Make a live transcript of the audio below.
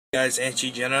Guys,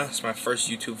 Angie Jenna. It's my first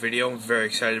YouTube video. I'm very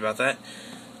excited about that.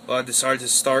 Well, I decided to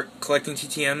start collecting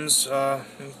TTMs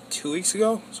 2 weeks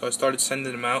ago, so I started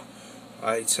sending them out.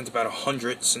 I sent about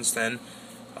 100 since then.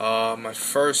 My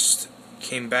first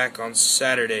came back on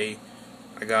Saturday.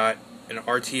 I got an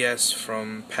RTS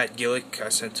from Pat Gillick. I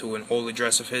sent to an old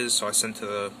address of his, so I sent to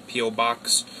the P.O.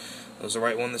 box. That was the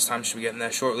right one this time. Should be getting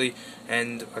that shortly.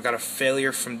 And I got a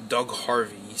failure from Doug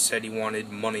Harvey. He said he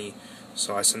wanted money.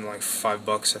 So I sent him like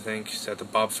 $5, I think. It's at the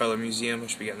Bob Feller Museum. I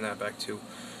should be getting that back too.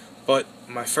 But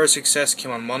my first success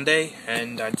came on Monday,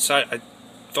 and I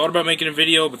thought about making a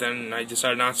video, but then I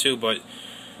decided not to. But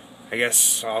I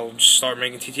guess I'll just start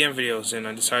making TTM videos, and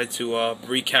I decided to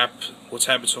recap what's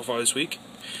happened so far this week.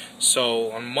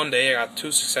 So on Monday, I got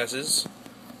 2 successes.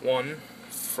 One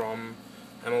from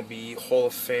MLB Hall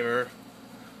of Famer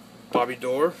Bobby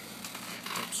Doerr.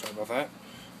 Oops, sorry about that.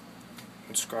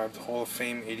 Inscribed Hall of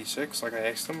Fame 86, like I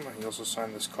asked him. He also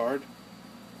signed this card.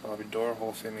 Bobby Doerr,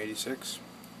 Hall of Fame 86.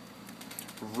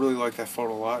 Really like that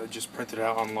photo a lot. I just printed it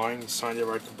out online. He signed it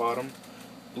right at the bottom.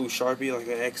 Blue Sharpie, like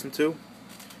I asked him to.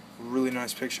 Really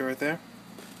nice picture right there.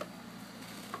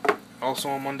 Also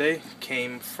on Monday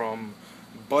came from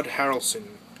Bud Harrelson.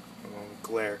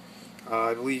 Glare.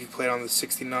 I believe he played on the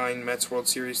 '69 Mets World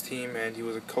Series team, and he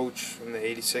was a coach in the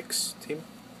 '86 team.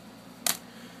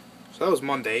 So that was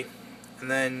Monday. And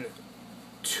then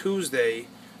Tuesday,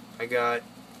 I got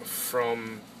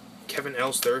from Kevin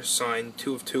Elster, signed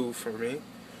 2 of 2 for me.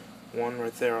 One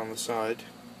right there on the side.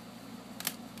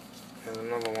 And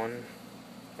another one.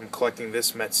 I'm collecting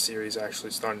this Mets series, actually,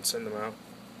 starting to send them out.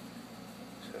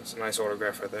 So that's a nice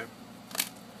autograph right there.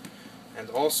 And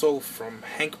also from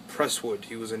Hank Presswood.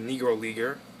 He was a Negro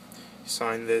Leaguer. He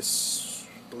signed this,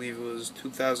 I believe it was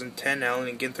 2010 Allen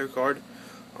and Ginther card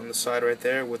on the side right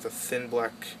there with a thin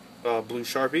black blue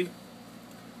Sharpie.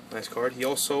 Nice card. He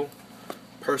also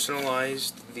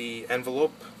personalized the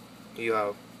envelope. He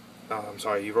wrote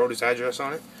his address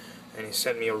on it, and he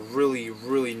sent me a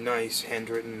really nice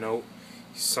handwritten note.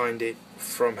 He signed it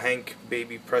from Hank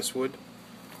Baby Presswood.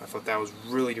 I thought that was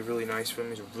really nice of him.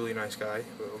 He's a really nice guy.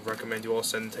 I would recommend you all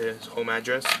send it to his home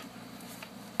address.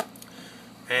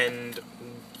 And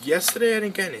yesterday I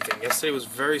didn't get anything. Yesterday was a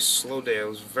very slow day. I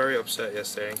was very upset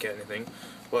yesterday I didn't get anything.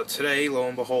 But today, lo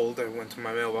and behold, I went to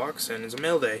my mailbox, and it's a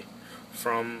mail day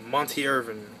from Monty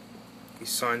Irvin. He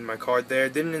signed my card there.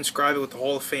 Didn't inscribe it with the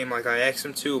Hall of Fame like I asked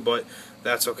him to, but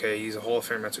that's okay. He's a Hall of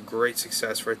Famer. That's a great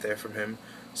success right there from him.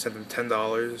 Sent him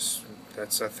 $10.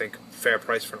 That's, I think, a fair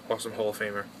price for an awesome Hall of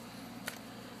Famer.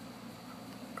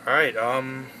 Alright,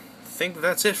 I think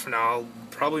that's it for now. I'll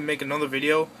probably make another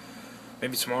video.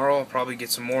 Maybe tomorrow. I'll probably get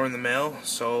some more in the mail.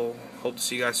 So, hope to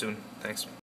see you guys soon. Thanks.